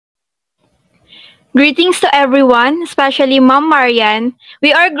Greetings to everyone, especially Ma'am Mariane.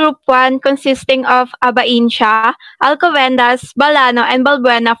 We are Group 1 consisting of Abaincia, Alcovendas, Balano, and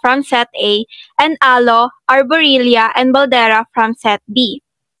Balbuena from Set A, and Alo, Arborilla, and Baldera from Set B.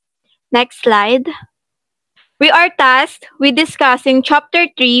 Next slide. We are tasked with discussing Chapter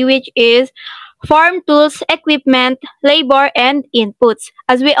 3, which is Farm Tools, Equipment, Labor, and Inputs.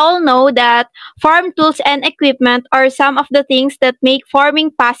 As we all know that farm tools and equipment are some of the things that make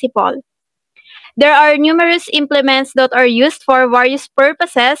farming possible. There are numerous implements that are used for various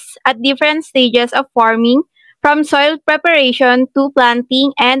purposes at different stages of farming, from soil preparation to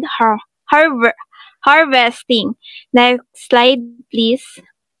planting and harvesting. Next slide, please.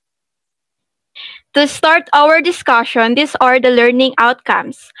 To start our discussion, these are the learning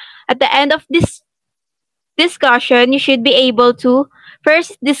outcomes. At the end of this discussion, you should be able to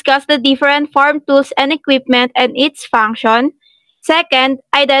first discuss the different farm tools and equipment and its function. Second,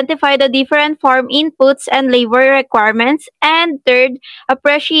 identify the different farm inputs and labor requirements. And third,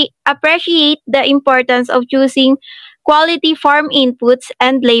 appreciate the importance of choosing quality farm inputs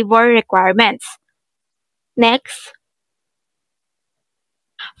and labor requirements. Next,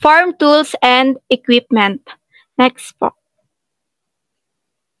 farm tools and equipment. Next po.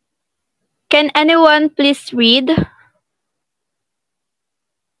 Can anyone please read?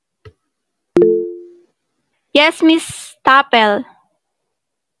 Yes, Miss Tapel.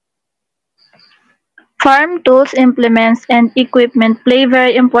 Farm tools, implements, and equipment play a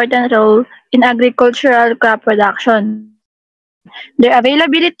very important role in agricultural crop production. Their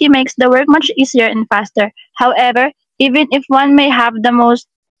availability makes the work much easier and faster. However, even if one may have the most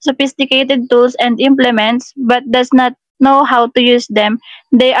sophisticated tools and implements but does not know how to use them,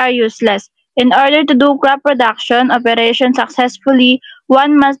 they are useless. In order to do crop production operation successfully,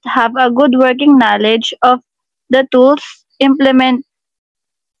 one must have a good working knowledge of the tools,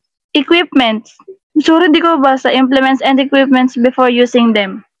 equipments. Sure, di ko basa implements and equipments before using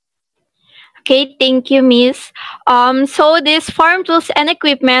them. Okay, thank you, Miss. So these farm tools and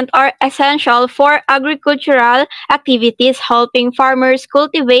equipment are essential for agricultural activities, helping farmers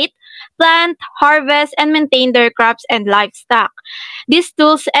cultivate, plant, harvest, and maintain their crops and livestock. These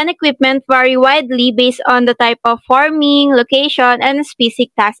tools and equipment vary widely based on the type of farming, location, and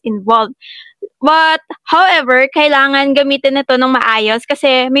specific tasks involved. But, however, kailangan gamitin ito ng maayos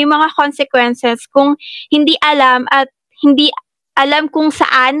kasi may mga consequences kung hindi alam at hindi alam kung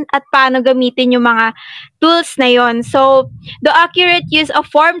saan at paano gamitin yung mga tools na yon. So, the accurate use of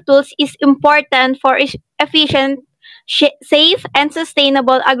farm tools is important for efficient, safe, and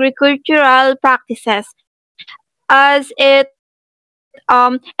sustainable agricultural practices as it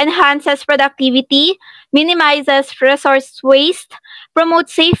enhances productivity, minimizes resource waste,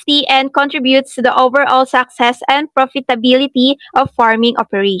 promotes safety, and contributes to the overall success and profitability of farming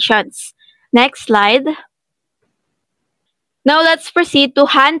operations. Next slide. Now let's proceed to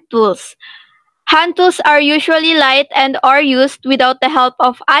hand tools. Hand tools are usually light and are used without the help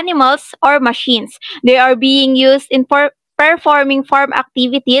of animals or machines. They are being used in performing farm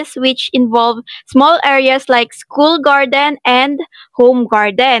activities which involve small areas like school garden and home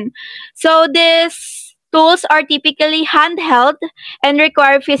garden. So these tools are typically handheld and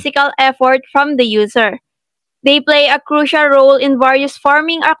require physical effort from the user. They play a crucial role in various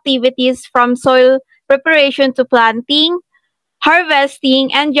farming activities from soil preparation to planting,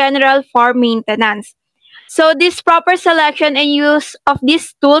 harvesting, and general farm maintenance. So this proper selection and use of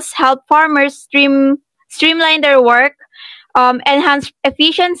these tools help farmers streamline their work, enhance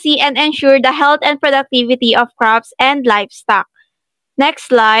efficiency, and ensure the health and productivity of crops and livestock. Next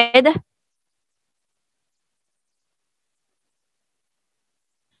slide.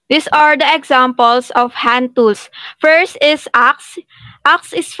 These are the examples of hand tools. First is axe.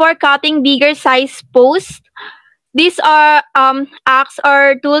 Axe is for cutting bigger size posts. These are axe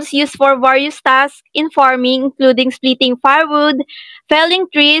or tools used for various tasks in farming, including splitting firewood, felling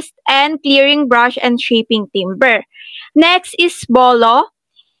trees, and clearing brush and shaping timber. Next is bolo.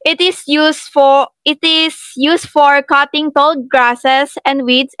 It is used for cutting tall grasses and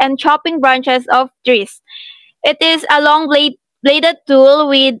weeds and chopping branches of trees. It is a long bladed tool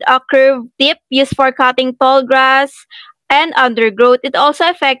with a curved tip used for cutting tall grass and undergrowth. It's also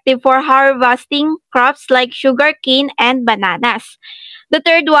effective for harvesting crops like sugarcane and bananas. The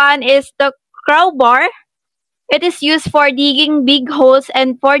third one is the crowbar. It is used for digging big holes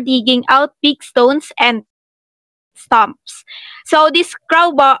and for digging out big stones and stumps. So these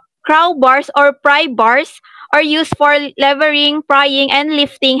crowbars or pry bars are used for levering, prying, and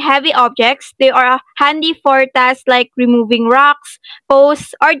lifting heavy objects. They are handy for tasks like removing rocks,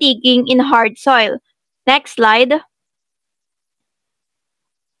 posts, or digging in hard soil. Next slide.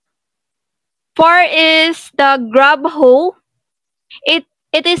 4 is the grub hoe. It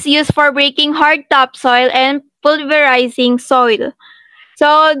is used for breaking hard topsoil and pulverizing soil.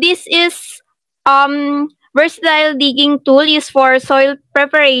 So this is versatile digging tool used for soil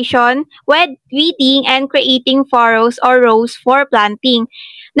preparation, weeding, and creating furrows or rows for planting.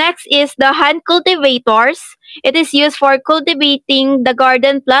 Next is the hand cultivators. It is used for cultivating the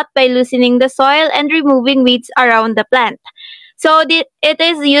garden plot by loosening the soil and removing weeds around the plant. So it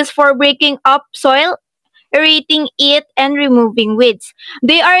is used for breaking up soil, aerating it, and removing weeds.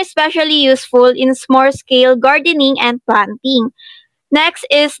 They are especially useful in small-scale gardening and planting. Next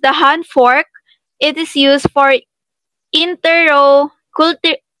is the hand fork. It is used for inter-row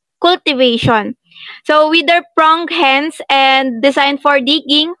cultivation. So with their pronged hands and designed for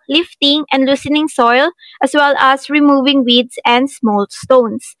digging, lifting, and loosening soil, as well as removing weeds and small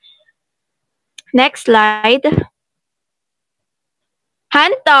stones. Next slide.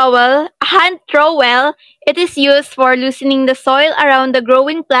 Hand trowel, it is used for loosening the soil around the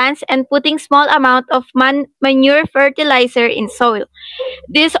growing plants and putting small amount of manure fertilizer in soil.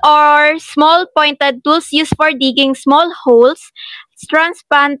 These are small pointed tools used for digging small holes,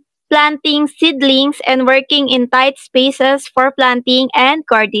 transplanting seedlings, and working in tight spaces for planting and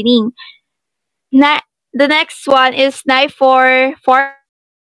gardening. The next one is knife for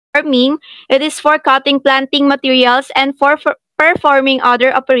farming. It is for cutting planting materials and for performing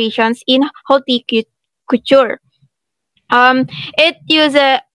other operations in horticulture. It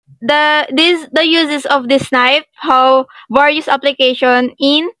uses the uses of this knife have various application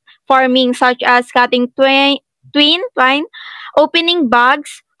in farming, such as cutting twine, opening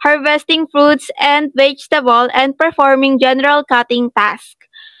bags, harvesting fruits and vegetable, and performing general cutting tasks.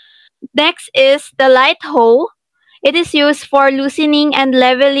 Next is the light hoe. It is used for loosening and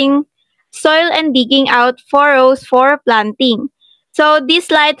leveling soil and digging out furrows for planting. So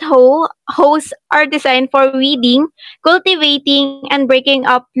these hoes are designed for weeding, cultivating, and breaking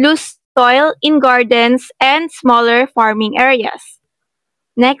up loose soil in gardens and smaller farming areas.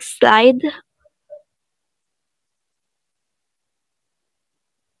 Next slide.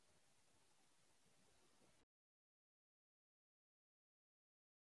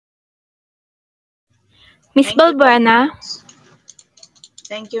 Miss Thank you po. Balbuena.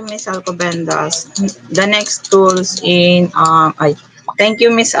 Thank you, Miss Alcovendas. The next tools thank you,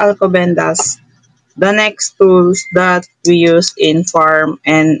 Miss Alcovendas. The next tools that we use in farm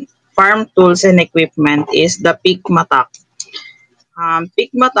tools and equipment is the pick matak.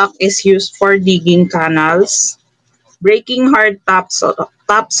 Pick matak is used for digging canals, breaking hard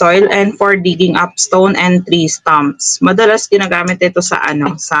topsoil, and for digging up stone and tree stumps. Madalas ginagamit ito sa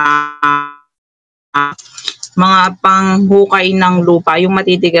mga panghukay ng lupa, yung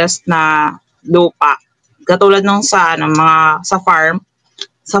matitigas na lupa. Katulad nung sa farm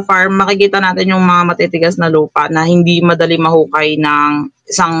makikita natin yung mga matitigas na lupa na hindi madali mahukay ng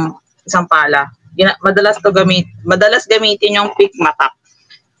isang pala. Madalas gamitin yung pick matak.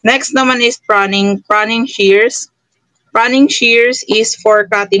 Next naman is pruning shears. Pruning shears is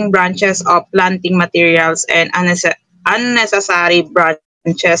for cutting branches of planting materials and unnecessary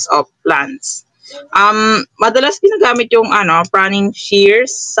branches of plants. Madalas ginagamit yung pruning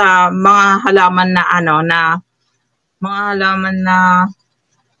shears sa mga halaman na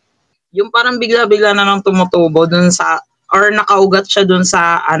yung parang bigla-bigla na lang tumutubo dun sa or nakaugat siya dun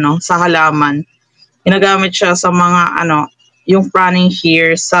sa sa halaman. Ginagamit siya sa mga yung pruning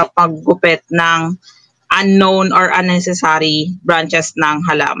shears sa paggupit ng unknown or unnecessary branches ng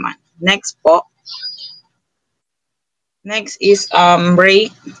halaman. Next po. Next is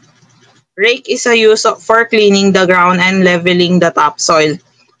rake. Rake is a use for cleaning the ground and leveling the topsoil.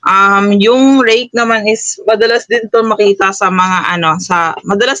 Yung rake naman is madalas din to makita sa mga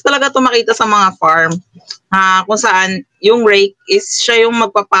madalas talaga to makita sa mga farm. Kung saan yung rake is siya yung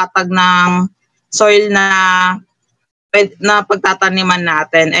magpapatag ng soil na pagtataniman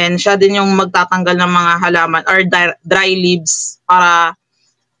natin, and siya din yung magtatanggal ng mga halaman or dry leaves para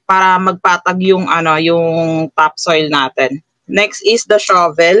magpatag yung yung topsoil natin. Next is the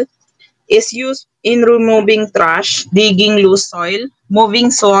shovel. Is used in removing trash, digging loose soil,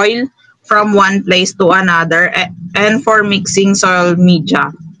 moving soil from one place to another, and for mixing soil media.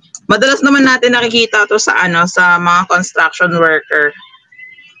 Madalas naman natin nakikita to sa mga construction worker.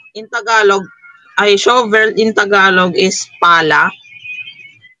 In Tagalog, shovel in Tagalog is pala.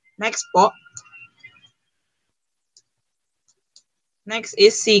 Next po. Next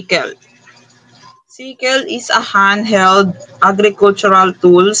is sickle. Sickle is a handheld agricultural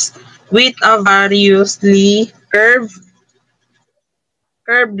tools with a variously curved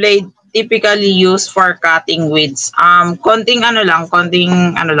blade typically used for cutting weeds. Konting ano lang.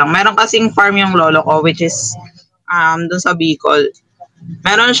 Meron kasing farm yung lolo ko, which is doon sa Bicol.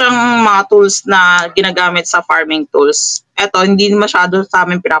 Meron siyang mga tools na ginagamit sa farming tools. Eto, hindi masyado sa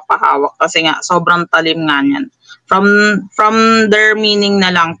amin pinapahawak kasi nga sobrang talim nga niyan. From their meaning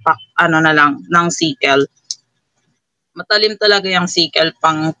na lang, ng sickle. Matalim talaga yung sickle,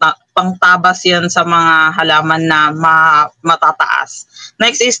 pangtabas yan sa mga halaman na matataas.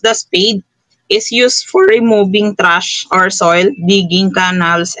 Next is the spade. Is used for removing trash or soil, digging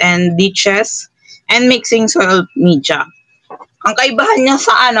canals and ditches, and mixing soil media. Ang kaibahan niya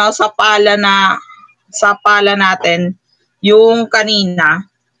sa pala natin, yung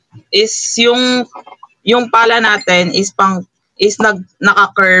kanina is yung pala natin is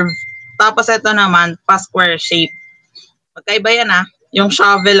naka-curve, tapos ito naman pa square shape. Magkaiba yan yung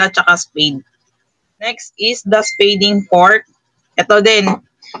shovel at saka spade. Next is the spading fork. Ito din,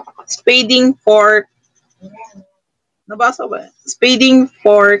 spading fork. Nabasa ba? Spading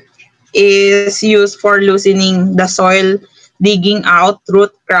fork is used for loosening the soil, digging out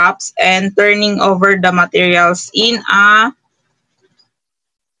root crops, and turning over the materials in a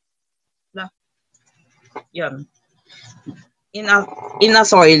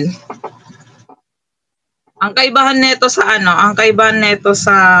soil. Ang kaibahan nito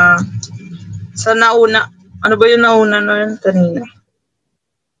sa nauna, ano ba yung nauna na kanina?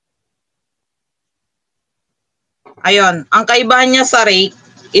 Ayun, ang kaibahan niya sa rake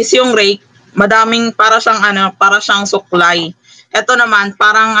is yung rake, madaming para siyang suklay. Ito naman,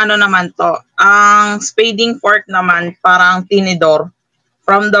 parang ang spading fork naman, parang tinidor.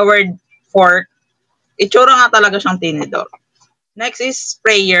 From the word fork, itsura nga talaga siyang tinidor. Next is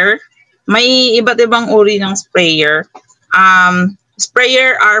sprayer. May iba't ibang uri ng sprayer.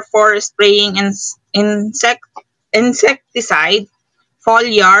 Sprayer are for spraying insecticide,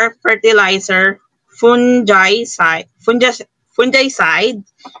 foliar, fertilizer, fungicide,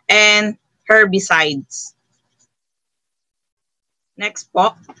 and herbicides. Next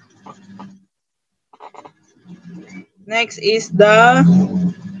po. Next is the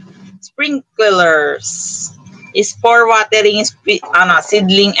sprinklers. Is for watering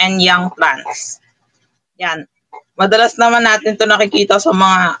seedling and young plants. Yan. Madalas naman natin to nakikita sa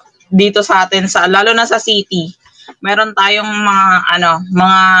mga dito sa atin, lalo na sa city. Meron tayong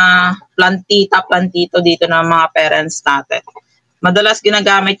mga plantito dito ng mga parents natin. Madalas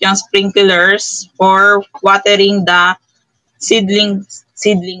ginagamit yung sprinklers for watering the seedling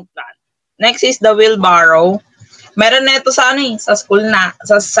plant. Next is the wheelbarrow. Meron na ito sa sa school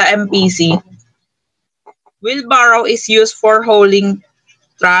sa MPC. Wheelbarrow is used for hauling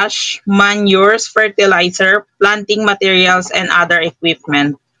trash, manures, fertilizer, planting materials, and other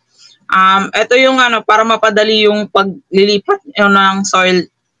equipment. Ito yung para mapadali yung paglilipat ng soil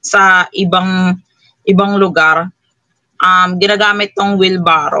sa ibang lugar. Ginagamit tong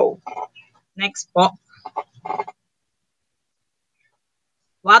wheelbarrow. Next po.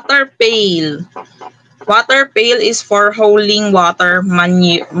 Water pail. Water pail is for hauling water,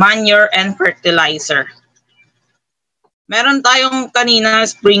 manure, and fertilizer. Meron tayong kanina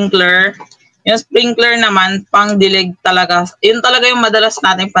sprinkler. Yung sprinkler naman, pangdilig talaga. Yun talaga yung madalas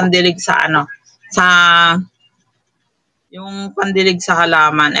natin pandilig yung pandilig sa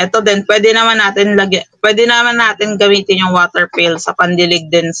halaman. Ito din, pwede naman natin gamitin yung water pail sa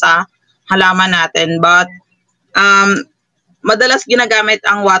pandilig din sa halaman natin. But, madalas ginagamit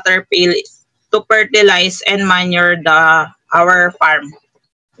ang water pail to fertilize and manure our farm.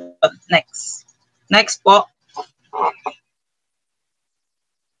 Next po.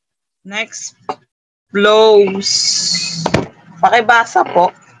 Next, blows. Pakibasa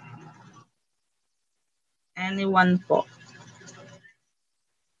po. Anyone po?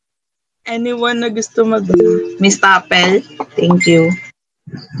 Anyone na gusto Miss Tapel? Thank you.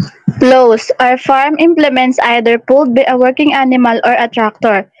 Plows are farm implements either pulled by a working animal or a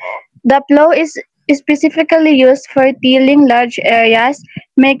tractor. The plow is specifically used for tilling large areas,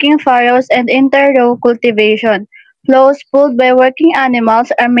 making furrows, and inter-row cultivation. Plows pulled by working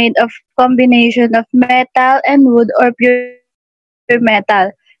animals are made of combination of metal and wood or pure metal.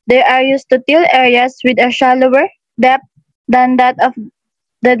 They are used to till areas with a shallower depth than that of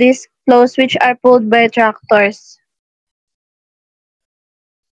the disc plows which are pulled by tractors.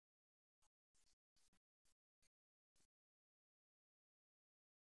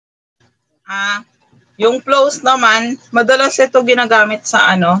 Yung plows naman, madalas ito ginagamit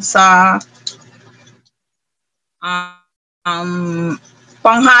sa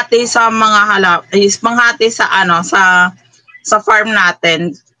panghati sa mga panghati sa farm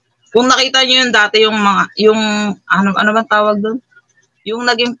natin. Kung nakita niyo yung dati yung ano bang tawag doon? yung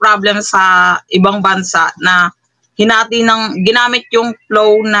naging problem sa ibang bansa na ginamit yung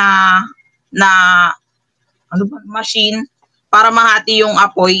flow na machine para mahati yung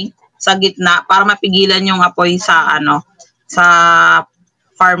apoy sa gitna para mapigilan yung apoy sa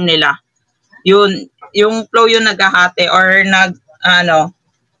farm nila. Yun, yung flow yung naghahati or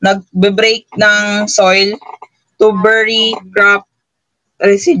nagbe-break ng soil to bury crop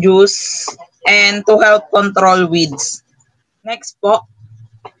residues and to help control weeds. Next po.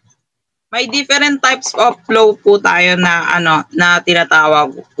 May different types of flow po tayo na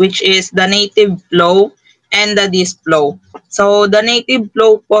tinatawag, which is the native flow and the disc flow. So the native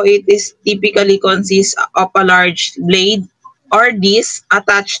flow po, it is typically consists of a large blade or disc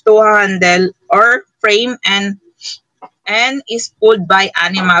attached to a handle or frame and is pulled by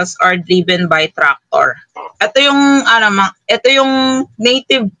animals or driven by tractor. Ito yung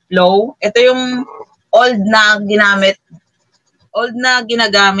native flow, ito yung old na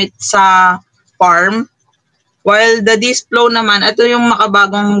ginagamit sa farm. While the disc flow naman, ito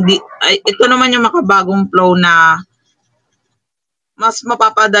naman yung makabagong flow na mas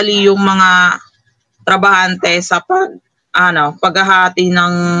mapapadali yung mga trabahante sa paghahati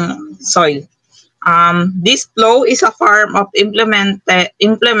ng soil. This flow is a form of implement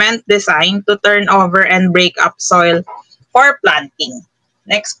designed to turn over and break up soil for planting.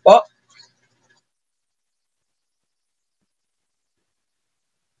 Next po.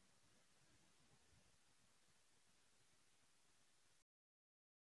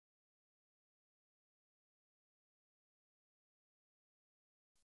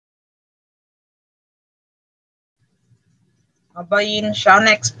 Abaincia,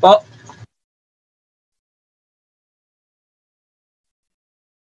 next po.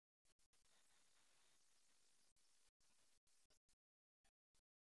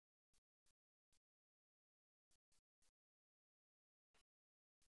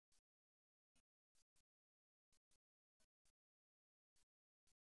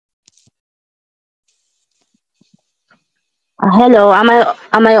 Hello, am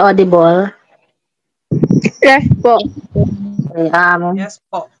I audible? Yes po. Okay, Yes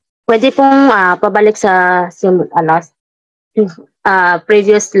po. pwede pong pabalik sa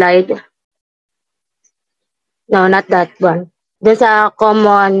previous slide. No, not that one. Doon sa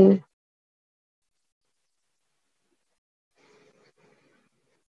common.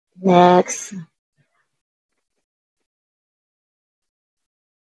 Next.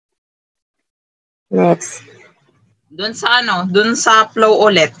 Next. Doon sa flow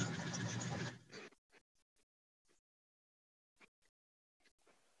ulit.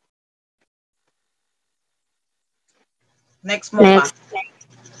 Next mo pa.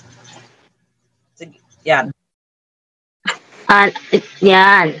 Sige, yan.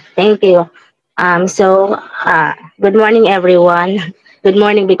 Yan. Thank you. Good morning everyone. Good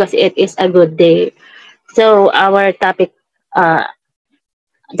morning because it is a good day. So our topic,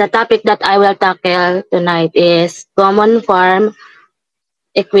 the topic that I will tackle tonight is common farm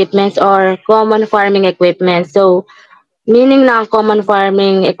equipments or common farming equipment. So, meaning ng common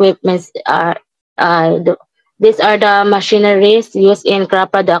farming equipments are these are the machineries used in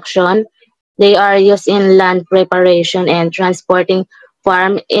crop production. They are used in land preparation and transporting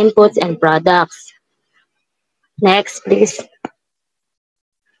farm inputs and products. Next, please.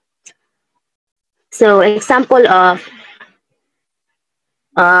 So, example of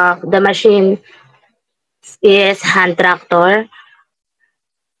the machine is hand tractor.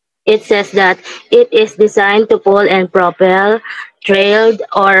 It says that it is designed to pull and propel trailed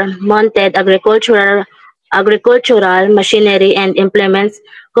or mounted agricultural machinery and implements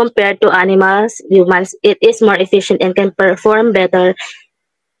compared to humans. It is more efficient and can perform better.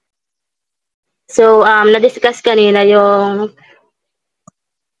 So, na-discuss kanina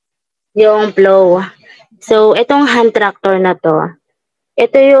yung flow. So, itong hand tractor na to,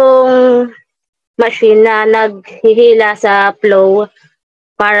 ito yung machine na naghihila sa flow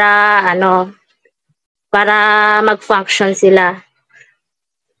para mag-function sila.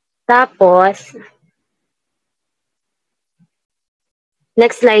 Tapos,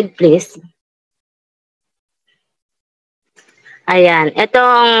 next slide please. Ayan,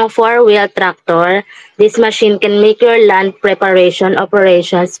 itong 4-wheel tractor, this machine can make your land preparation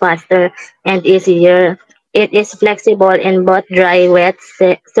operations faster and easier. It is flexible in both dry, wet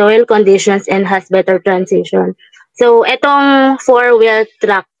soil conditions and has better transition. So, itong 4-wheel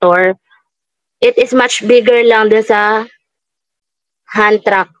tractor, it is much bigger lang din sa hand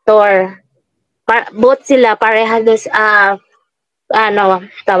tractor. Both sila parehas sa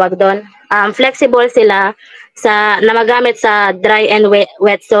tawag doon. Flexible sila na magamit sa dry and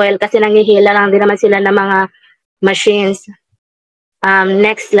wet soil kasi nanghihila lang din naman sila ng mga machines.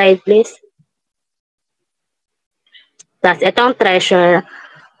 Next slide, please. Tapos itong thresher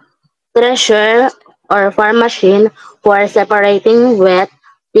or farm machine for separating wet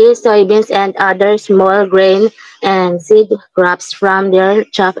peas, soybeans, and other small grain and seed crops from their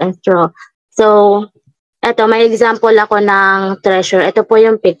chaff and straw. So, eto, may example ako ng thresher. Ito po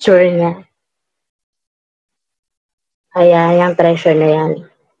yung picture niya. Ayan, yung thresher na yan.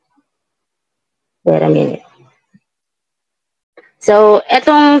 Wait a minute. So,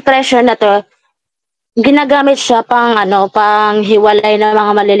 etong thresher na to, ginagamit siya pang hiwalay ng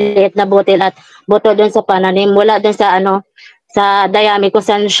mga maliliit na butil at buto doon sa pananim mula doon sa sa dayami kung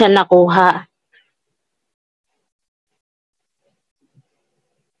saan siya nakuha.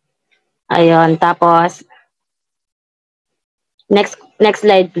 Ayun, tapos next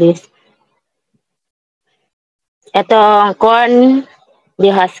slide please. Etong corn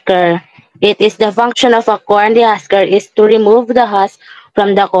dehusker. It is the function of a corn dehusker is to remove the husk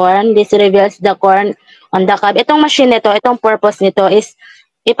from the corn. This reveals the corn on the cob. Itong machine nito, itong purpose nito is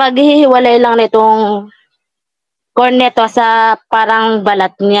ipaghihiwalay lang nitong corn nito sa parang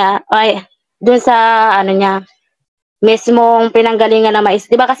balat niya. Ay, dun sa niya, mismong pinanggalingan ng mais.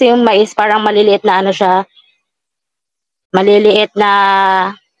 'Di ba kasi yung mais parang maliliit na siya? Maliliit na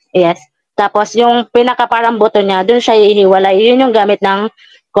yes. Tapos yung pinaka parang buto niya, dun siya ihiwalay. Yun yung gamit ng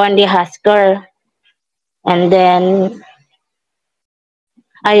corn dehusker. And then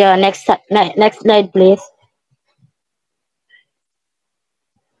ayun, next slide please.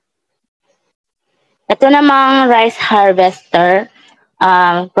 Ito namang rice harvester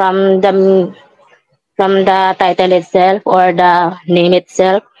from the title itself or the name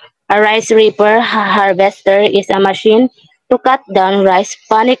itself. A rice reaper harvester is a machine to cut down rice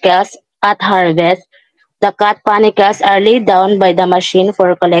panicles at harvest. The cut panicles are laid down by the machine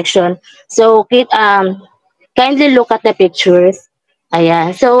for collection. So, kindly look at the pictures.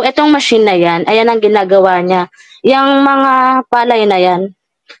 Ayan. So, itong machine na yan, ayan ang ginagawa niya. Yung mga palay na yan,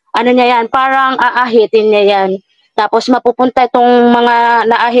 parang aahitin niya yan. Tapos mapupunta itong mga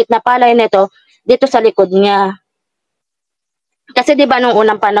naahit na palay nito dito sa likod niya. Kasi 'di ba nung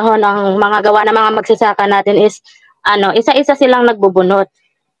unang panahon ang mga gawa ng mga magsasaka natin is isa-isa silang nagbubunot.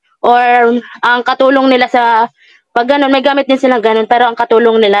 Or ang katulong nila sa pag ganun, may gamit din silang ganun, pero ang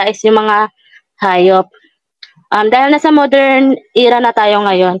katulong nila is yung mga hayop. Dahil nasa modern era na tayo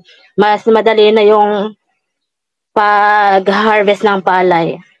ngayon, mas madali na yung pag-harvest ng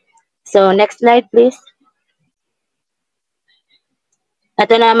palay. So, next slide please.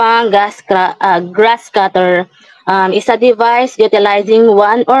 Ito namang grass cutter. Is a device utilizing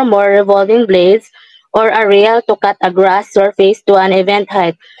one or more revolving blades or a reel to cut a grass surface to an event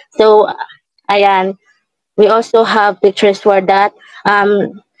height. So, ayan, we also have pictures for that.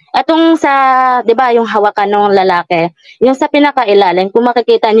 Itong sa, di ba, yung hawakan ng lalaki, yung sa pinakailalim, kung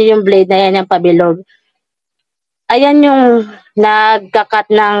makikita niyo yung blade na yan, yung pabilog, ayan yung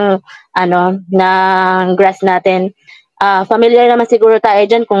nagkakat ng grass natin. Familiar naman siguro tayo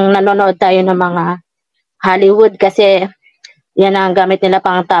dyan kung nanonood tayo ng mga Hollywood kasi yan ang gamit nila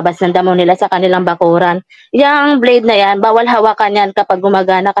pang tabas ng damo nila sa kanilang bakuran. Yung blade na yan, bawal hawakan yan kapag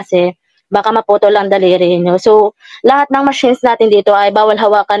gumagana kasi baka maputol ang daliri nyo. So, lahat ng machines natin dito ay bawal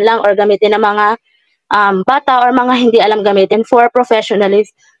hawakan lang or gamitin ng mga bata or mga hindi alam gamitin. For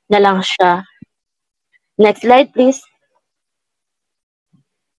professionals na lang siya. Next slide, please.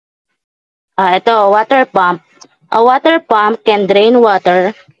 Ito, water pump. A water pump can drain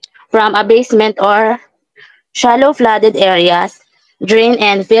water from a basement or shallow flooded areas, drain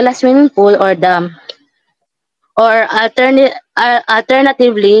and fill a swimming pool or dam. Or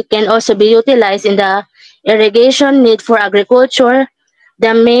alternatively, can also be utilized in the irrigation need for agriculture.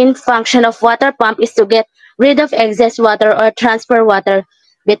 The main function of water pump is to get rid of excess water or transfer water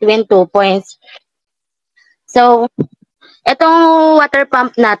between 2 points. So, itong water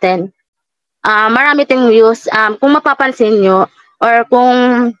pump natin, marami ting use. Kung mapapansin nyo, or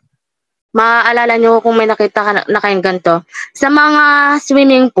kung maaalala nyo kung may nakita na kayong ganito, sa mga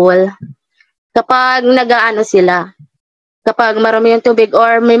swimming pool, kapag sila, kapag marami yung tubig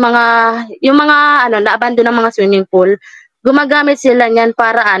or may yung mga na-abandon ng mga swimming pool, gumagamit sila niyan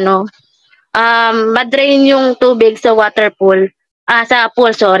para madrain yung tubig sa water pool. Sa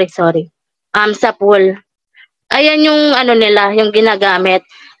pool, sorry. Sa pool. Ayan yung nila, yung ginagamit.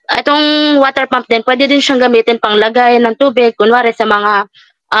 Itong water pump din, pwede din siyang gamitin pang lagay ng tubig, kunwari sa mga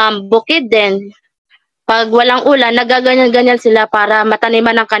bukid din. Pag walang ulan, nagaganyan-ganyan sila para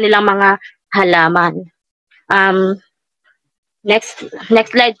mataniman ng kanilang mga halaman. Next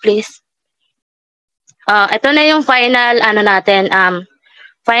slide please. Ito na yung final natin,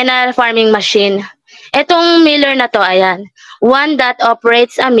 final farming machine. Itong miller na to, ayan. One that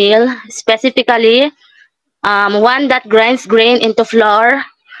operates a mill, specifically, one that grinds grain into flour,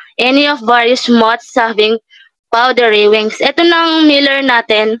 any of various moths having powdery wings. Ito ng miller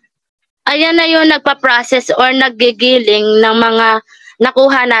natin, ayan na yung nagpa-process or naggigiling ng mga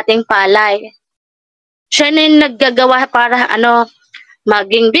nakuha nating palay. Siya na yung naggagawa para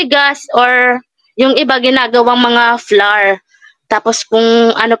maging bigas or yung iba ginagawang mga flour. Tapos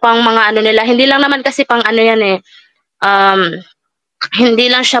kung ano pang mga nila, hindi lang naman kasi pang yan hindi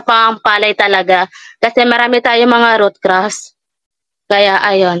lang siya pang palay talaga. Kasi marami tayong mga root crops. Kaya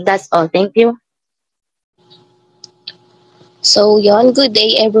ayun, that's all. Thank you. So yon, good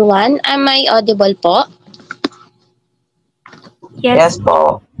day everyone. Am I audible po? Yes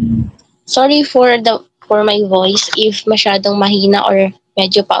po. Sorry for my voice if masyadong mahina or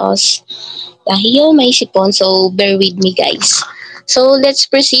medyo paos. Dahil may sipon, so bear with me guys. So let's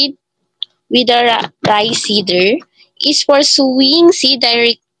proceed with the rice seeder. Is for sowing seed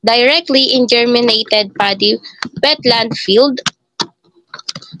directly in germinated paddy wetland field.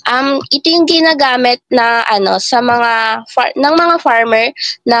 Ito yung ginagamit na sa mga ng mga farmer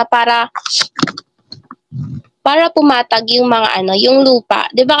na para pumatag yung mga yung lupa.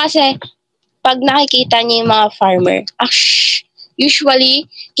 'Di ba kasi pag nakikita niyo yung mga farmer, usually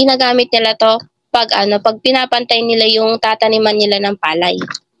ginagamit nila to pag pinapantay nila yung tataniman nila ng palay.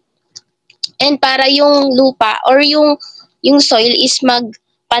 And para yung lupa or yung soil is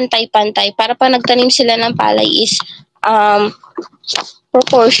magpantay-pantay para pa nagtanim sila ng palay is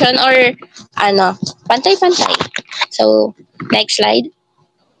proportion or pantay-pantay. So, next slide.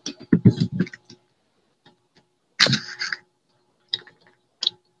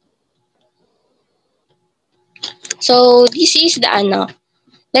 So, this is the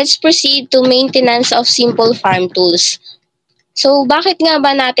Let's proceed to maintenance of simple farm tools. So, bakit nga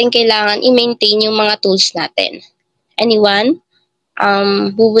ba natin kailangan i-maintain yung mga tools natin? Anyone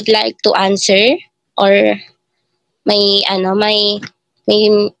who would like to answer or may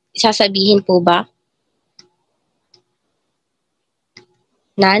sasabihin po ba?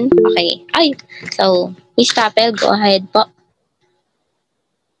 None? Okay. So, Ms. Tapel, go ahead po.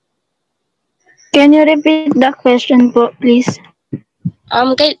 Can you repeat the question po, please?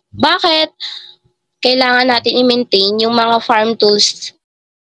 Bakit kailangan natin i-maintain yung mga farm tools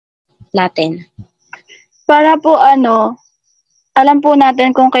natin? Para po alam po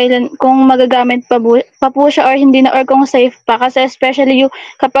natin kung magagamit pa po siya or hindi na, or kung safe pa. Kasi especially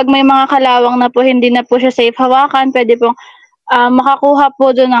kapag may mga kalawang na po hindi na po siya safe hawakan, pwede pong makakuha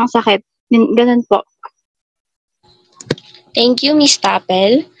po doon ng sakit. Ganun po. Thank you, Ms.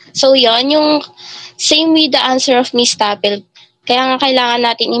 Tapel. So, yon yung same with the answer of Ms. Tapel. Kaya nga kailangan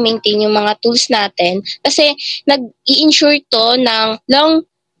natin i-maintain yung mga tools natin kasi nag-i-ensure to ng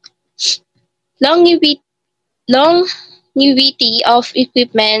longevity of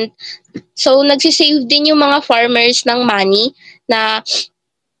equipment. So, nagsisave din yung mga farmers ng money na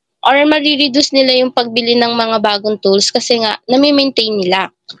or marireduce nila yung pagbili ng mga bagong tools kasi nga nami-maintain nila.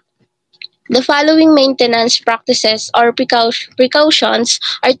 The following maintenance practices or precautions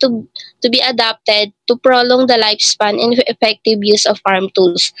are to be adapted to prolong the lifespan and effective use of farm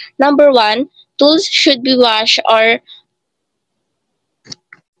tools. Number 1, tools should be washed or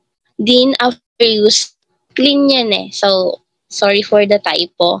cleaned after use. Clean yan eh. So, sorry for the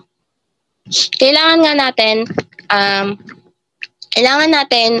typo. Kailangan natin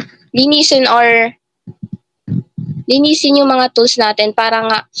linisin yung mga tools natin para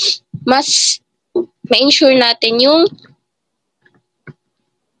nga mas ma-ensure natin yung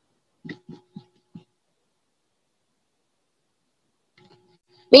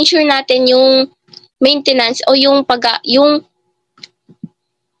maintenance o yung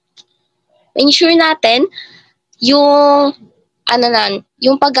ensure natin yung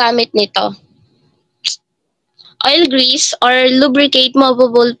yung paggamit nito. Oil grease or lubricate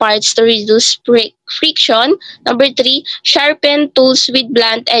movable parts to reduce friction. Number 3, sharpen tools with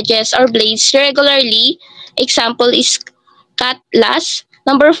blunt edges or blades regularly. Example is cutlass.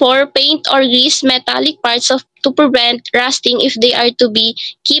 Number 4, paint or grease metallic parts to prevent rusting if they are to be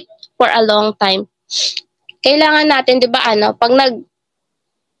kept for a long time. Kailangan natin, 'di ba,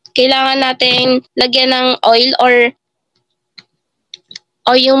 kailangan natin lagyan ng oil or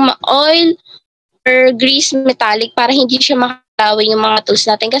yung oil or grease metallic para hindi siya makalawin yung mga tools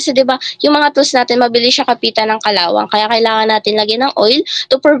natin. Kasi 'di ba, yung mga tools natin mabilis siya kapitan ng kalawang. Kaya kailangan natin lagyan ng oil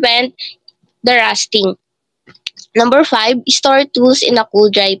to prevent the rusting. Number 5, store tools in a cool,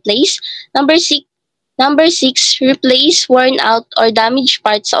 dry place. Number 6, replace worn out or damaged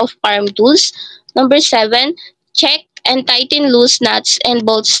parts of farm tools. Number 7, check and tighten loose nuts and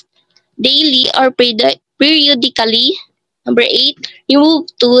bolts daily or periodically. Number 8, remove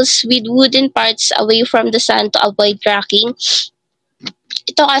tools with wooden parts away from the sun to avoid cracking.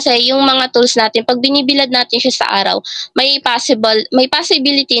 Ito kasi, yung mga tools natin, pag binibilad natin siya sa araw, may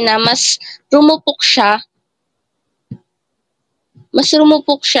possibility na mas rumupok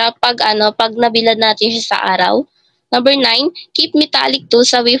siya pag nabilad natin siya sa araw. Number 9, keep metallic tools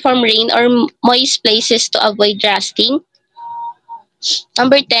away from rain or moist places to avoid rusting.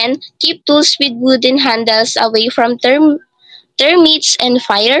 Number 10, keep tools with wooden handles away from termites and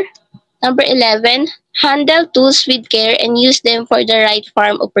fire. Number 11, handle tools with care and use them for the right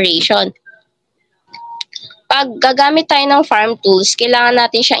farm operation. Pag gagamit tayo ng farm tools, kailangan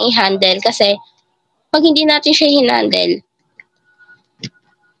natin siyang i-handle kasi pag hindi natin siya hinandle,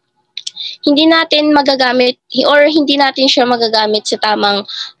 hindi natin siya magagamit sa tamang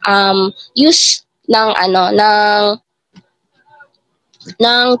use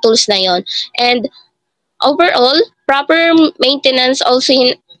ng tools na yon. And overall, proper maintenance also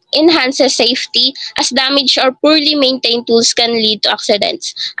enhances safety as damaged or poorly maintained tools can lead to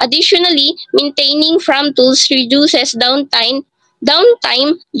accidents. Additionally, maintaining farm tools reduces downtime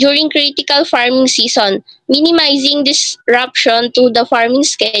during critical farming season, minimizing disruption to the farming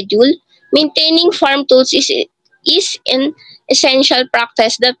schedule. Maintaining farm tools is an essential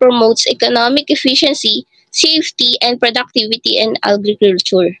practice that promotes economic efficiency, safety, and productivity in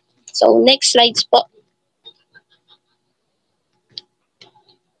agriculture. So, next slides po.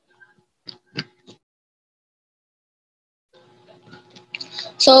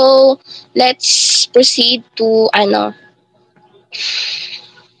 So, let's proceed to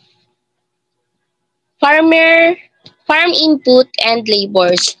farm input and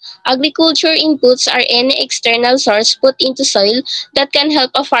labors. Agriculture inputs are any external source put into soil that can help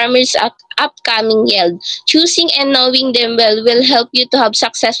a farmer's upcoming yield. Choosing and knowing them well will help you to have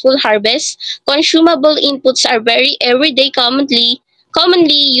successful harvest. Consumable inputs are very everyday commonly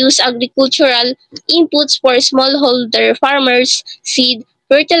used agricultural inputs for smallholder farmers, seed,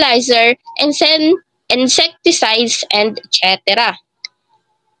 fertilizer, and insecticides, and etc.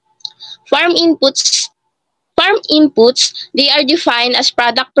 Farm inputs, they are defined as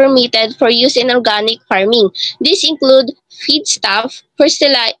product permitted for use in organic farming. These include feedstuff,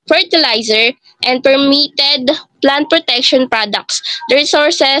 fertilizer, and permitted plant protection products. The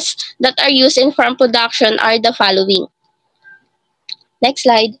resources that are used in farm production are the following. Next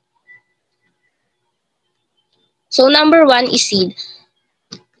slide. So number 1 is seed.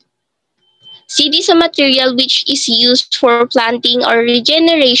 Seed is a material which is used for planting or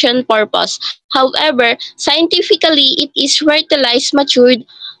regeneration purpose. However, scientifically, it is fertilized, matured,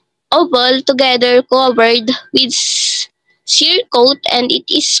 oval, together covered with sear coat, and it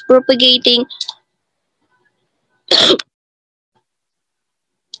is propagating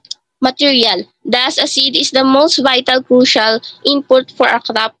material. Thus, a seed is the most vital, crucial input for a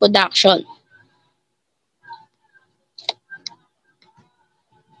crop production.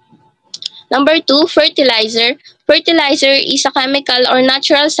 Number 2, fertilizer. Fertilizer is a chemical or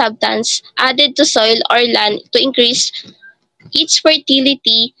natural substance added to soil or land to increase its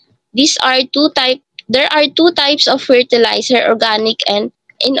fertility. There are two types of fertilizer, organic and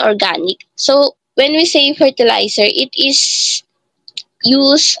inorganic. So, when we say fertilizer, it is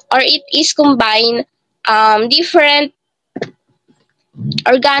combined different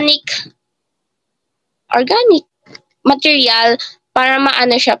organic material para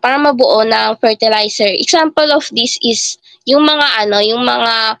mabuo ng fertilizer. Example of this is yung mga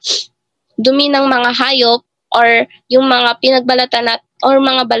dumi ng mga hayop or yung mga pinagbalatan or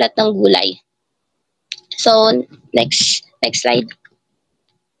mga balat ng gulay. So, next slide.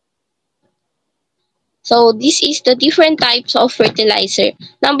 So, this is the different types of fertilizer.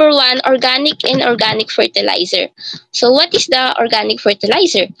 Number 1, organic and inorganic fertilizer. So, what is the organic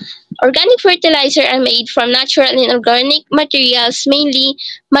fertilizer? Organic fertilizer are made from natural and organic materials, mainly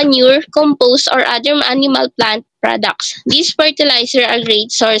manure, compost, or other animal plant products. These fertilizers are a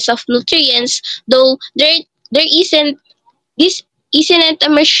great source of nutrients, though there isn't a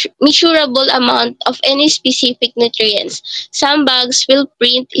measurable amount of any specific nutrients. Some bags will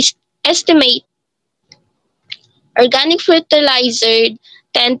estimate. Organic fertilizer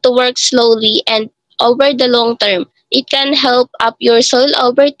tend to work slowly and over the long term. It can help up your soil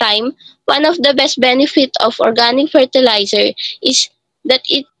over time. One of the best benefits of organic fertilizer is that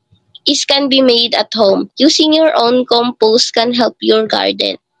it can be made at home. Using your own compost can help your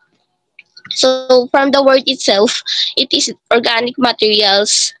garden. So, from the word itself, it is organic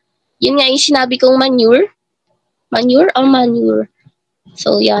materials. Yun nga yung sinabi kong manure. Manure or manure?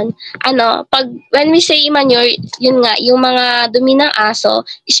 So, yan. When we say manure, yun nga, yung mga dumi ng aso,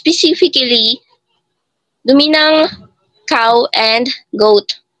 specifically, dumi ng cow and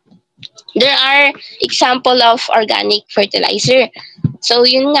goat. There are example of organic fertilizer. So,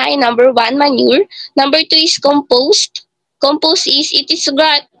 yun nga, number 1, manure. Number 2 is compost. Compost is, it is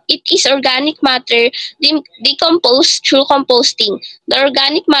organic matter decomposed through composting. The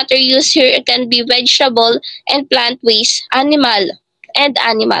organic matter used here can be vegetable and plant waste,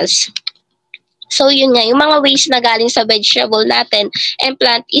 animals. So, yun nga, yung mga waste na galing sa vegetable natin and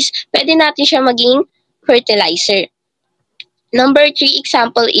plant is, pwede natin siya maging fertilizer. Number 3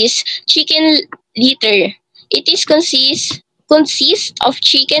 example is chicken litter. It is consists of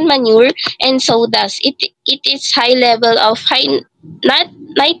chicken manure and sawdust. It is high level of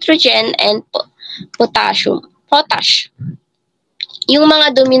nitrogen and potash. Yung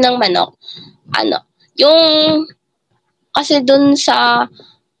mga dumi ng manok, yung kasi dun sa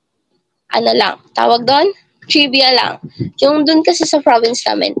tawag doon, trivia lang. Yung dun kasi sa province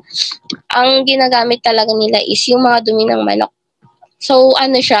namin, ang ginagamit talaga nila is yung mga dumi ng manok. So,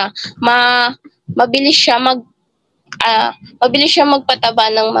 siya, mabilis siya magpataba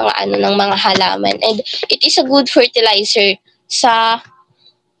ng mga halaman, and it is a good fertilizer sa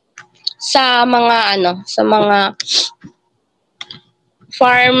mga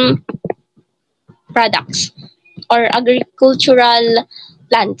farm products or agricultural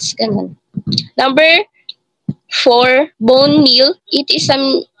plants, ganun. Number 4, bone meal. It is a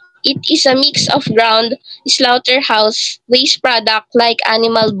mix of ground slaughterhouse waste product like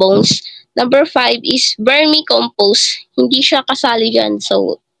animal bones. Number 5 is vermicompost. Hindi siya kasali dyan,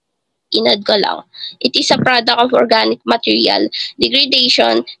 so inad ko lang. It is a product of organic material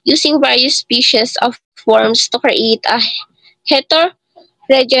degradation using various species of worms to create a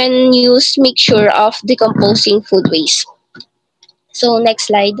heterogeneous mixture of decomposing food waste. So, next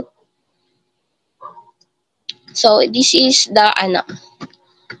slide. So, this is the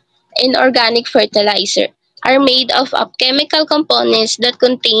inorganic fertilizer are made of chemical components that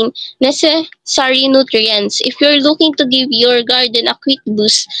contain necessary nutrients. If you're looking to give your garden a quick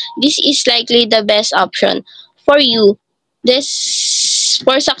boost, this is likely the best option for you. This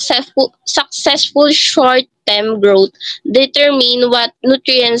for successful short-term growth. Determine what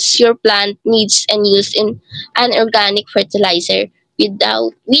nutrients your plant needs and use in an organic fertilizer with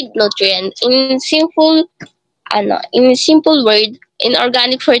nutrients. In simple word,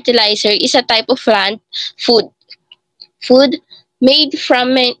 inorganic fertilizer is a type of plant food made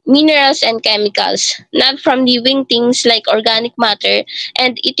from minerals and chemicals, not from living things like organic matter,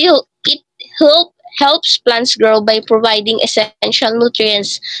 and it helps plants grow by providing essential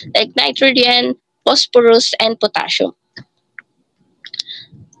nutrients like nitrogen, phosphorus, and potassium.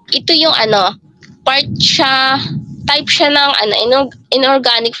 Ito yung type siya ng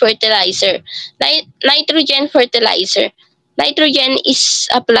inorganic fertilizer. Nitrogen fertilizer. Nitrogen is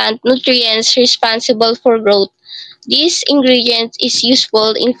a plant nutrients responsible for growth. This ingredient is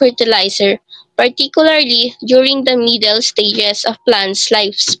useful in fertilizer, particularly during the middle stages of plant's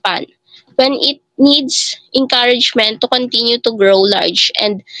lifespan, when it needs encouragement to continue to grow large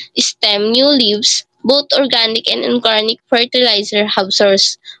and stem new leaves. Both organic and inorganic fertilizer have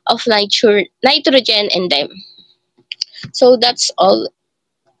source of nitrogen in them. So that's all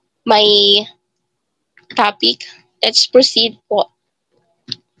my topic. Let's proceed po.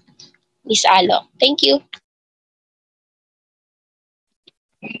 Miss Alo. Thank you.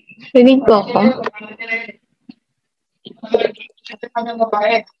 Rinig po ako.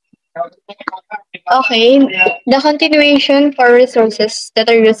 Okay, the continuation for resources that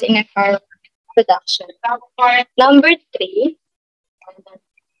are used in a farm production. Number 3,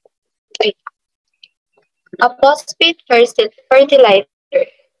 a phosphate fertilizer.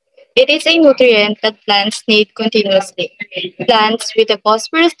 It is a nutrient that plants need continuously. Plants with a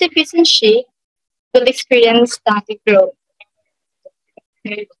phosphorus deficiency will experience stunted growth.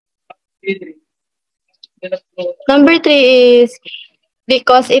 Number 3 is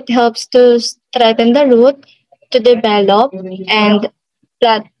because it helps to strengthen the root to develop and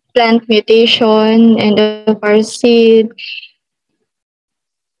plant mutation and of our seed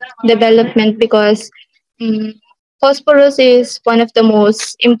development, because phosphorus is one of the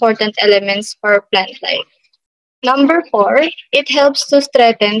most important elements for plant life. Number 4, it helps to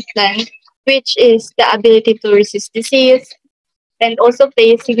strengthen plant, which is the ability to resist disease, and also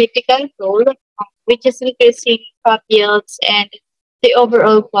plays a significant role, which is increasing crop yields and the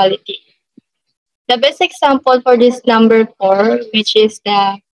overall quality. The best example for this number 4, which is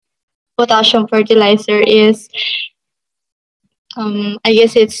the potassium fertilizer, is I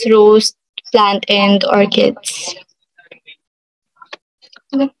guess it's rose plant and orchids.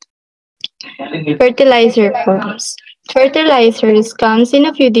 Fertilizer forms. Fertilizers comes in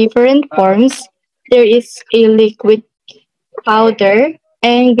a few different forms. There is a liquid, powder,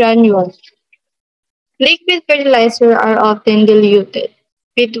 and granule. Liquid fertilizer are often diluted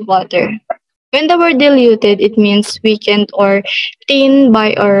with water. When the word diluted, it means weakened or thin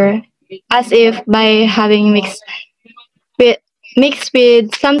by or as if by having with mixed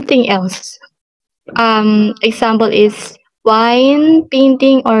with something else. Example is wine,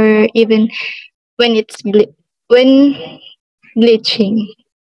 painting, or even when when bleaching.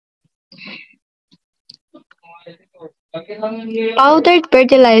 Powdered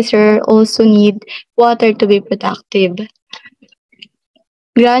fertilizer also need water to be productive.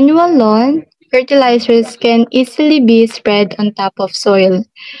 Granule lawn fertilizers can easily be spread on top of soil.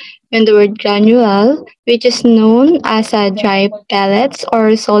 When the word granule, which is known as a dry pellets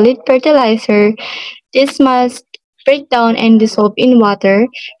or solid fertilizer, this must break down and dissolve in water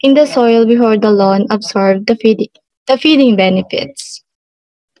in the soil before the lawn absorb the feeding benefits.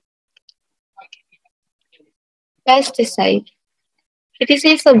 Pesticide. It is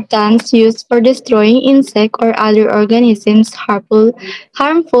a substance used for destroying insect or other organisms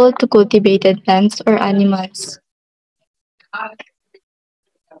harmful to cultivated plants or animals.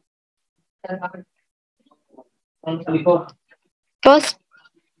 Pos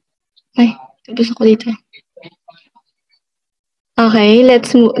ay, tapos ako dito. Okay,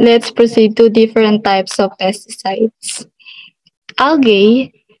 let's proceed to different types of pesticides.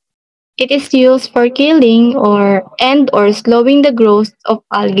 Algae, it is used for killing or slowing the growth of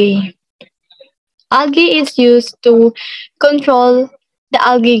algae. Algae is used to control the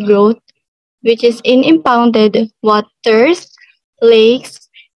algae growth, which is in impounded waters, lakes,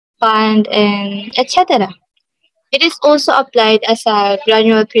 pond, and etc. It is also applied as a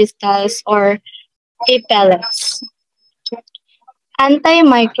granular crystals or a pellets.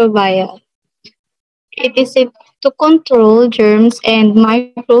 Antimicrobial. It is to control germs and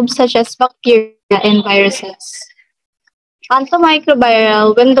microbes such as bacteria and viruses.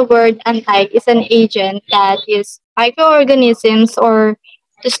 Antimicrobial, when the word anti is an agent that is microorganisms or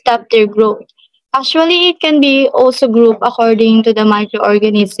to stop their growth. Actually, it can be also grouped according to the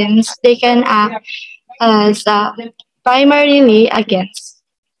microorganisms. They can act as primarily against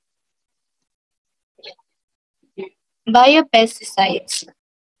biopesticides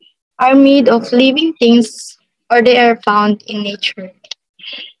are made of living things or they are found in nature.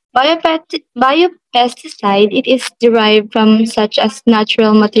 Biopesticide it is derived from such as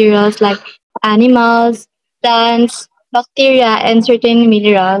natural materials like animals, plants, bacteria, and certain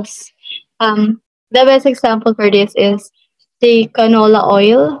minerals. The best example for this is the canola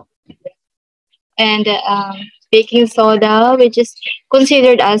oil and baking soda, which is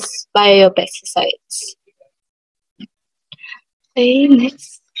considered as biopesticides. Okay,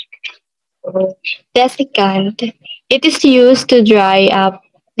 next. Desiccant. It is used to dry up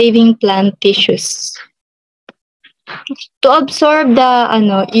living plant tissues. To absorb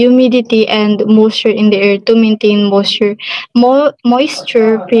the humidity and moisture in the air to maintain moisture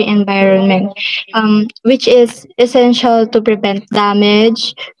free environment, which is essential to prevent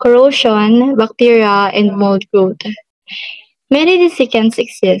damage, corrosion, bacteria, and mold growth. Many desiccants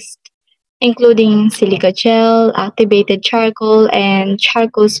exist, including silica gel, activated charcoal, and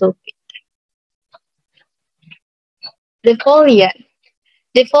charcoal sulfate. Defoliant.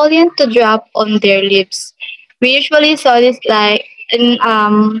 Defoliant to drop on their lips. We usually saw this like in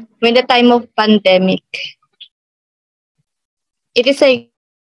when the time of pandemic. It is a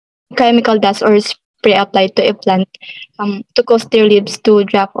chemical dust or spray applied to a plant to cause their lips to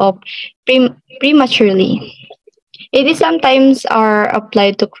drop off prematurely. It is sometimes are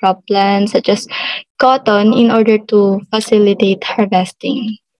applied to crop plants such as cotton in order to facilitate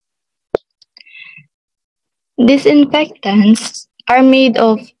harvesting. Disinfectants are made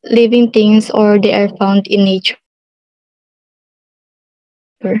of living things or they are found in nature.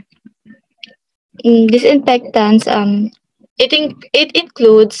 Disinfectants it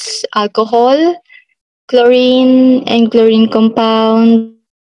includes alcohol, chlorine and chlorine compounds.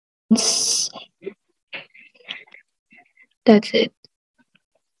 That's it.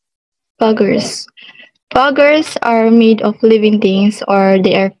 Buggers. Buggers are made of living things or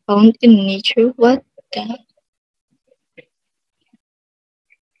they are found in nature. What the?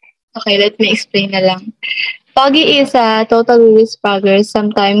 Okay, let me explain na lang. Puggy is a total release bugger.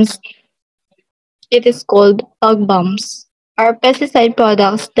 Sometimes it is called bug bombs. Are pesticide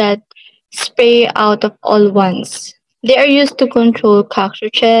products that spray out of all ones. They are used to control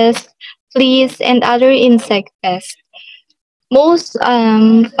cockroaches, fleas, and other insect pests. Most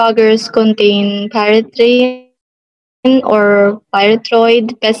foggers contain pyrethrin or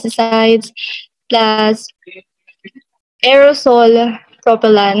pyrethroid pesticides, plus aerosol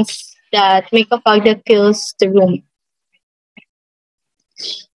propellants that make a fog that fills the room.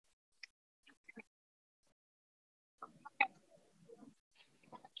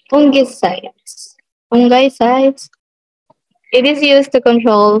 Fungicides. Fungicides. It is used to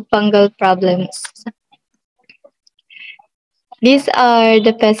control fungal problems. These are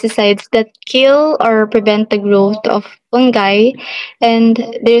the pesticides that kill or prevent the growth of fungi and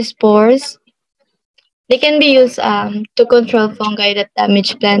their spores. They can be used to control fungi that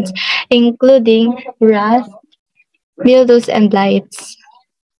damage plants, including rust, mildews, and blights.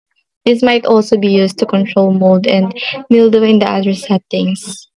 This might also be used to control mold and mildew in the other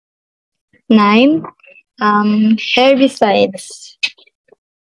settings. 9. Herbicides.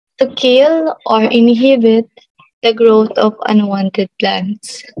 To kill or inhibit the growth of unwanted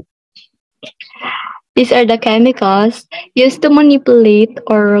plants. These are the chemicals used to manipulate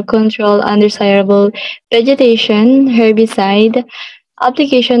or control undesirable vegetation. Herbicide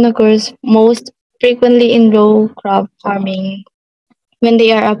application occurs most frequently in row crop farming when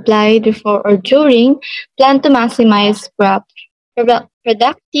they are applied before or during plant to maximize crop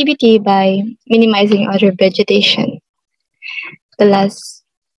productivity by minimizing other vegetation. The last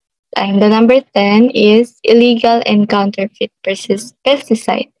time, the number 10 is illegal and counterfeit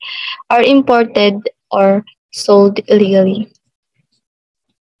pesticide are imported or sold illegally.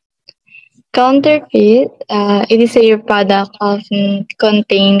 Counterfeit, it is a product often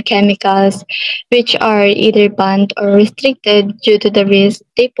contain chemicals which are either banned or restricted due to the risk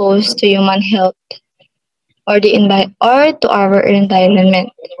they pose to human health or or to our environment.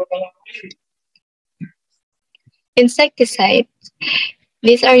 Insecticides.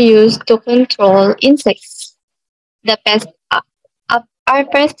 These are used to control insects. The are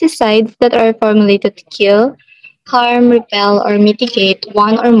pesticides that are formulated to kill, harm, repel, or mitigate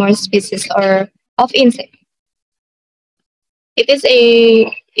one or more species or of insect.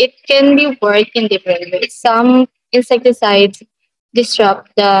 It can be worked in different ways. Some insecticides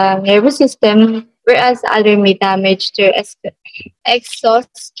disrupt the nervous system, whereas other may damage their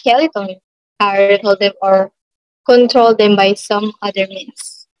exoskeleton, repel them, or control them by some other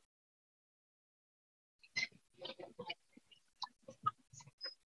means.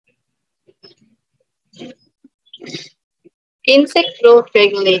 Insect growth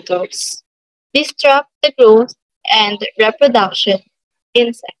regulators disrupt the growth and reproduction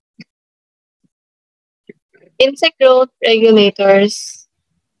insect. Insect growth regulators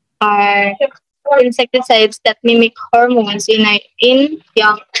are insecticides that mimic hormones in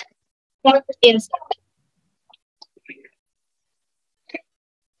young insects.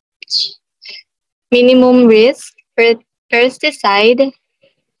 Minimum risk pesticide.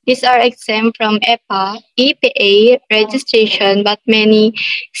 These are exempt from EPA registration, but many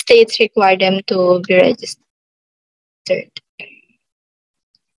states require them to be registered.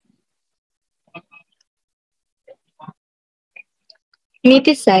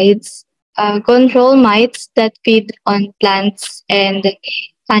 Miticides control mites that feed on plants and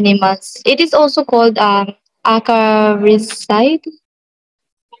animals. It is also called acaricide,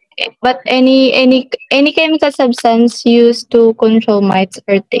 but any chemical substance used to control mites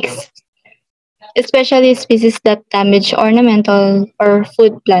or ticks, especially species that damage ornamental or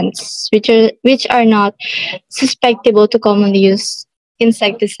food plants, which are not susceptible to commonly used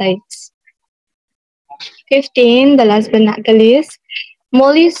insecticides. 15, the last but not the least,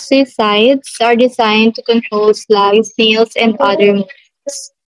 molluscicides are designed to control slugs, snails, and other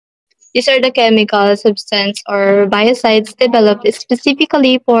mollusks. These are the chemical substance or biocides developed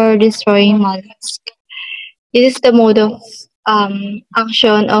specifically for destroying mollusks. This is the mode of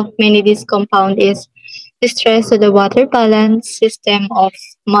action of many of these compounds is distress to the water balance system of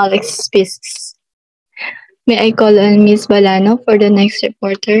mollusk species. May I call on Ms. Balano for the next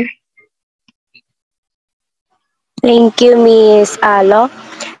reporter? Thank you, Miss Alo.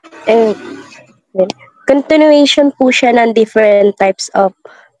 And continuation po siya ng different types of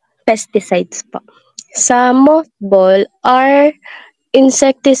pesticides po. Sa mothball are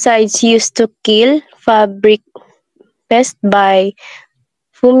insecticides used to kill fabric pest by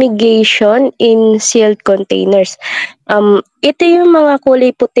fumigation in sealed containers. Ito yung mga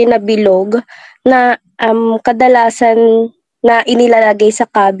kulay puti na bilog na kadalasan na inilalagay sa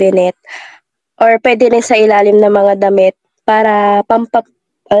cabinet or pwede rin sa ilalim ng mga damit para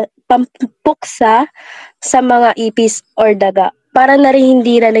pampuksa sa mga ipis or daga para na rin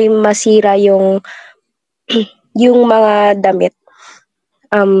hindi na rin masira yung yung mga damit.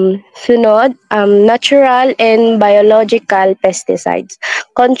 Sunod, natural and biological pesticides.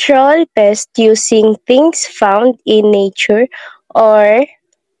 Control pests using things found in nature or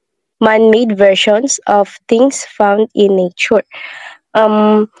man-made versions of things found in nature.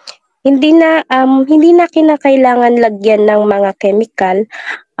 Um, hindi na kinakailangan lagyan ng mga chemical,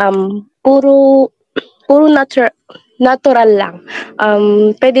 puro natural lang.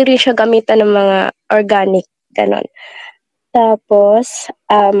 Pwede rin siya gamitan ng mga organic, ganon. Tapos,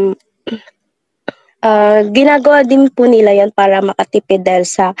 ginagawa din po nila yan para makatipid dahil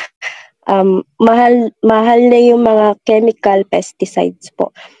sa mahal na yung mga chemical pesticides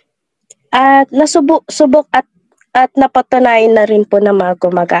po. At subok at napatunayan na rin po na mga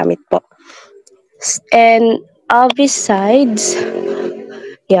gumagamit po. And herbicides,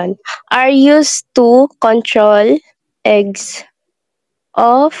 yan, are used to control eggs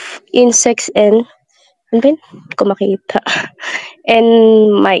of insects and ano ko makita and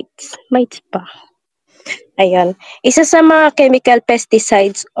mites pa. Ayan. Isa sa mga chemical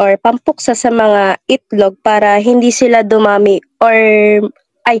pesticides or pampuksa sa mga itlog para hindi sila dumami or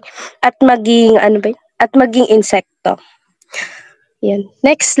at maging insekto. Yan.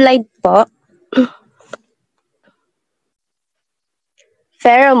 Next slide po.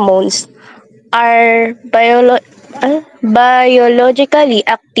 Pheromones are biologically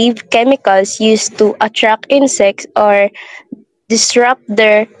active chemicals used to attract insects or disrupt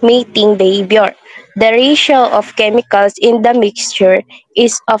their mating behavior. The ratio of chemicals in the mixture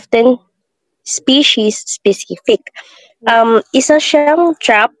is often species specific. Isa siyang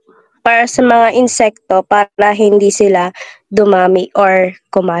trap para sa mga insekto para hindi sila dumami or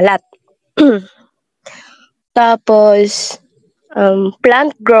kumalat. Tapos,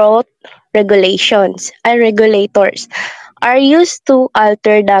 plant growth regulators are used to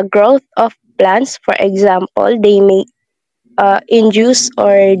alter the growth of plants. For example, they may induce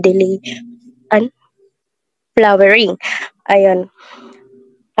or delay flowering. Ayun.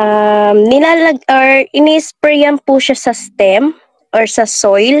 Ini-sprayan po siya sa stem or sa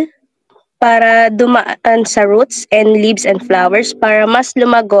soil para dumaan sa roots and leaves and flowers para mas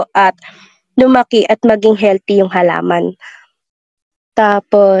lumago at lumaki at maging healthy yung halaman.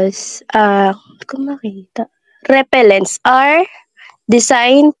 Tapos, kung makita, repellents are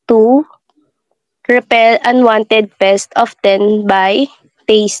designed to repel unwanted pests often by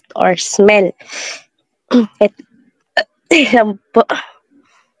taste or smell. Yan po.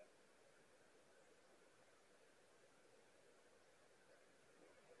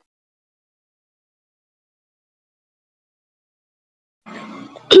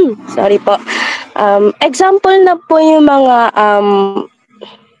 Sorry po. Example na po yung mga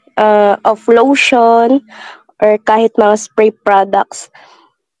of lotion or kahit mga spray products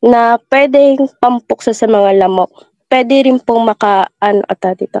na pwedeng pampuksa sa mga lamok. Pwede rin pong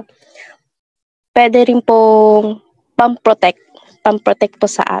pwede rin pong pamprotect po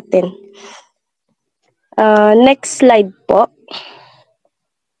sa atin. Next slide po.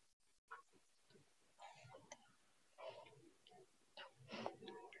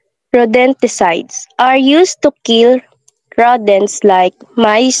 Rodenticides are used to kill rodents like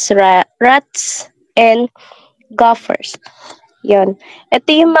mice, rats, and gophers. Yon. Ito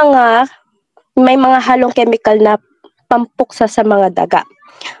yung may mga halong chemical na pampuksa sa mga daga.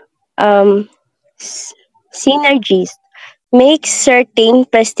 Synergies make certain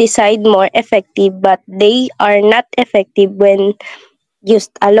pesticide more effective, but they are not effective when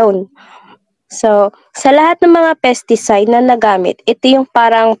used alone. So, sa lahat ng mga pesticide na nagamit, ito yung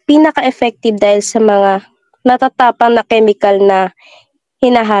parang pinaka-effective dahil sa mga natatapang na chemical na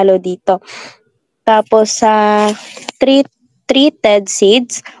hinahalo dito. Tapos, sa treated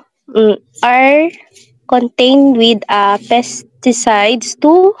seeds are contained with pesticides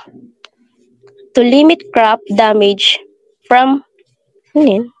to limit crop damage from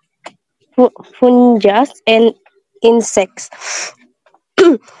fungus and insects.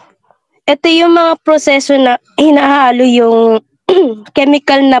 Ito yung mga proseso na hinahalo yung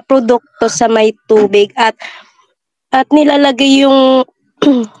chemical na produkto sa may tubig at nilalagay yung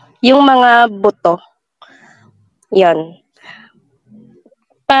yung mga buto. Yon.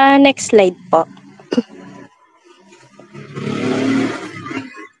 Next slide po.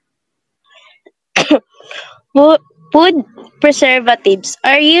 Food preservatives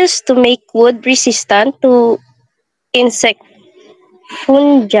are used to make wood resistant to insect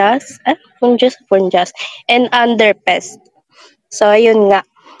fungus, and under pest. So, ayun nga.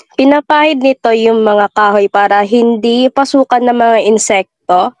 Pinapahid nito yung mga kahoy para hindi pasukan ng mga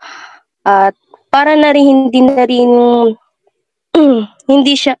insekto at para na rin hindi na rin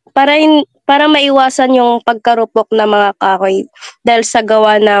hindi siya para maiwasan yung pagkarupok ng mga kahoy dahil sa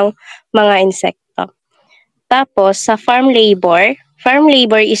gawa ng mga insekto. Tapos sa farm labor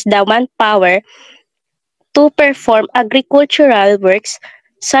is the manpower to perform agricultural works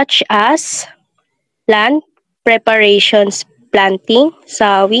such as land preparations, planting,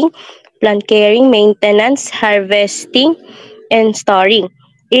 sowing, plant caring, maintenance, harvesting, and storing.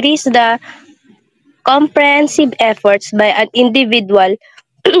 It is the comprehensive efforts by an individual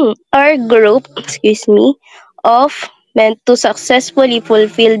or group, of men to successfully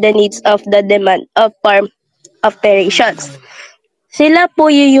fulfill the needs of the demand of farm operations. Sila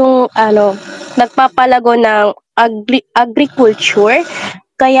po yung nagpapalago ng agriculture,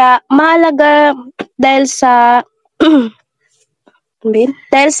 kaya mahalaga dahil sa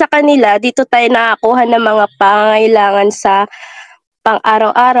dahil sa kanila dito tayo nakakuha ng mga pangangailangan sa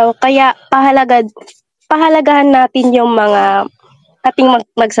pang-araw-araw, kaya pahalagahan natin yung mga ating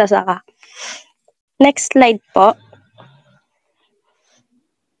magsasaka. Next slide po.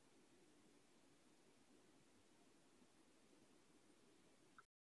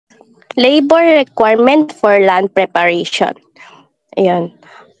 Labor requirement for land preparation. Ayan.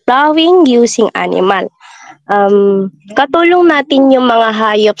 Plowing using animal. Katulong natin yung mga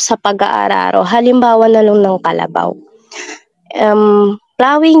hayop sa pag-aararo. Halimbawa na lang ng kalabaw.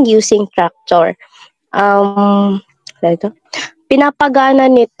 Plowing using tractor.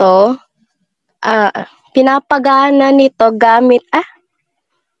 Pinapagana nito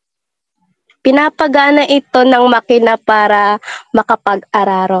pinapagana ito ng makina para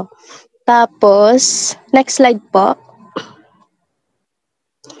makapag-araro. Tapos, next slide po.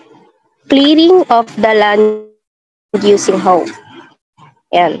 Clearing of the land using hoe.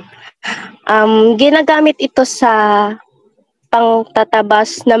 Yan. Ginagamit ito sa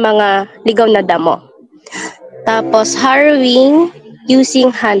pangtatabas ng mga ligaw na damo. Tapos, harrowing using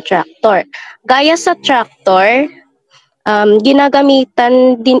hand tractor. Gaya sa tractor,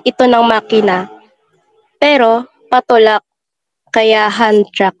 ginagamitan din ito ng makina, pero patulak, kaya hand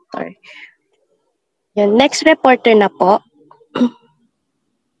tractor. Yan. Next reporter na po.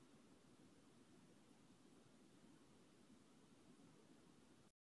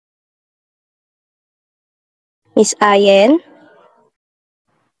 Miss Ayen.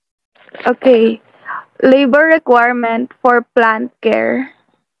 Okay. Labor requirement for plant care.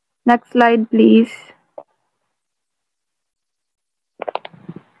 Next slide, please.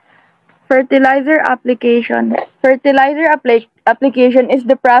 Fertilizer application. Fertilizer application is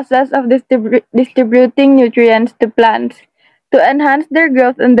the process of distributing nutrients to plants to enhance their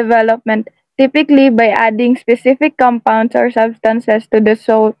growth and development, typically by adding specific compounds or substances to the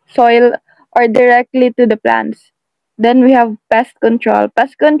soil or directly to the plants. Then we have pest control.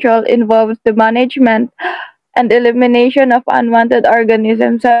 Pest control involves the management and elimination of unwanted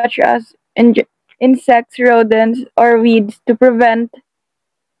organisms such as insects, rodents, or weeds to prevent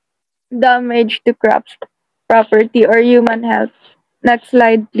damage to crops, property, or human health. Next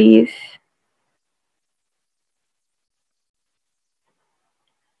slide, please.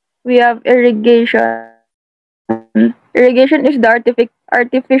 We have irrigation. Irrigation is the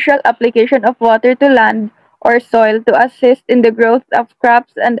artificial application of water to land or soil to assist in the growth of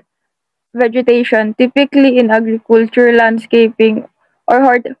crops and vegetation, typically in agriculture, landscaping,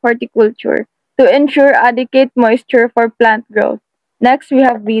 or horticulture, to ensure adequate moisture for plant growth. Next, we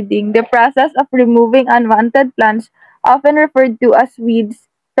have weeding, the process of removing unwanted plants, often referred to as weeds,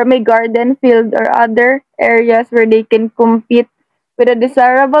 from a garden, field, or other areas where they can compete with the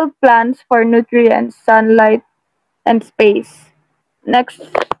desirable plants for nutrients, sunlight, and space. Next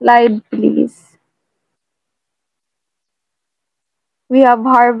slide, please. We have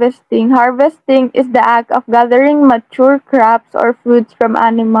harvesting. Harvesting is the act of gathering mature crops or fruits from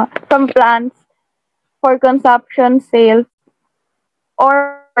plants for consumption, sale,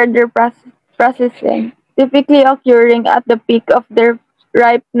 or further processing, typically occurring at the peak of their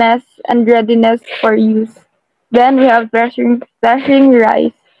ripeness and readiness for use. Then we have threshing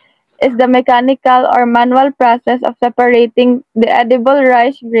rice. Is the mechanical or manual process of separating the edible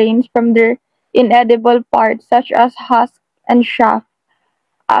rice grains from their inedible parts, such as husk and chaff,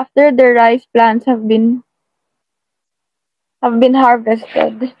 after the rice plants have been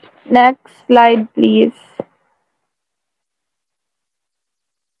harvested. Next slide, please.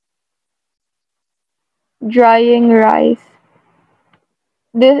 Drying rice.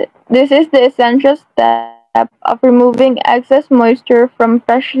 This is the essential step of removing excess moisture from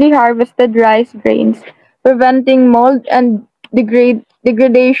freshly harvested rice grains, preventing mold and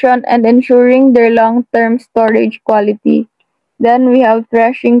degradation and ensuring their long-term storage quality. Then we have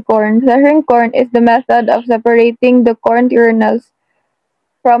threshing corn. Threshing corn is the method of separating the corn kernels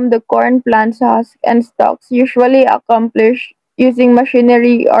from the corn plant's husk and stalks, usually accomplished using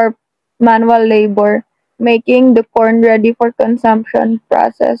machinery or manual labor, making the corn ready for consumption,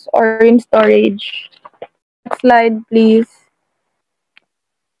 process, or in storage. Next slide, please.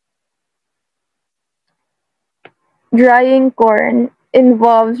 Drying corn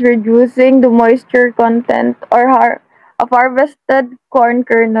involves reducing the moisture content of harvested corn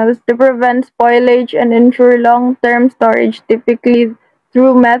kernels to prevent spoilage and ensure long-term storage, typically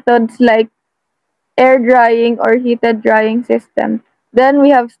through methods like air drying or heated drying system. Then we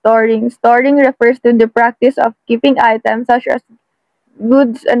have storing. Storing refers to the practice of keeping items such as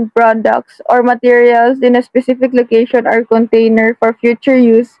goods and products or materials in a specific location or container for future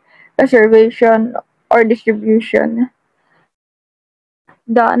use, preservation, or distribution.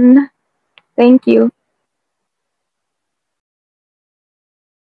 Done. Thank you.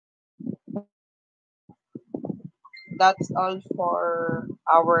 That's all for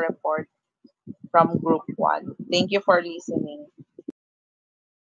our report from Group 1. Thank you for listening.